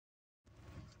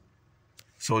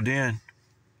So then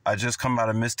I just come out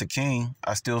of Mr. King.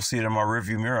 I still see it in my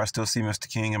rearview mirror. I still see Mr.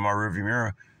 King in my rearview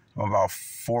mirror. I'm about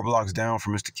 4 blocks down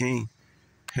from Mr. King.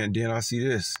 And then I see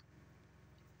this.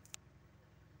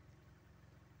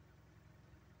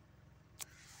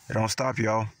 It don't stop,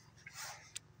 y'all.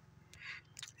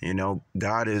 You know,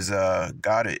 God is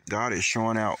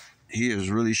showing out. He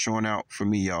is really showing out for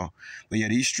me, y'all. But yeah,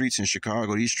 these streets in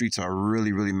Chicago, these streets are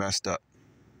really, really messed up.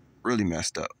 Really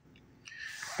messed up.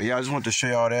 But yeah, I just wanted to show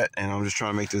y'all that, and I'm just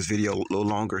trying to make this video a little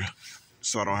longer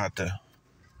so I don't have to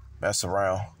mess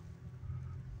around.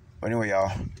 But anyway,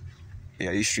 y'all,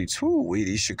 yeah, these streets,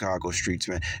 these Chicago streets,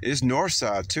 man. It's north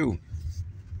side too.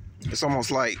 It's almost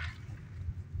like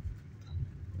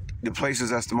the places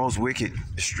that's the most wicked,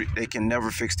 they can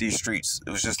never fix these streets.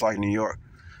 It was just like New York.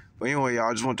 But anyway, y'all,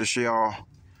 I just want to show y'all.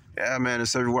 Yeah, man,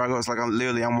 it's everywhere I go. It's like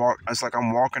it's like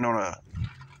I'm walking on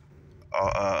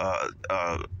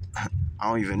I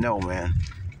don't even know, man.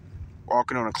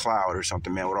 Walking on a cloud or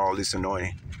something, man, with all this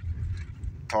anointing.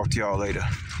 Talk to y'all later.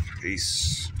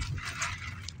 Peace.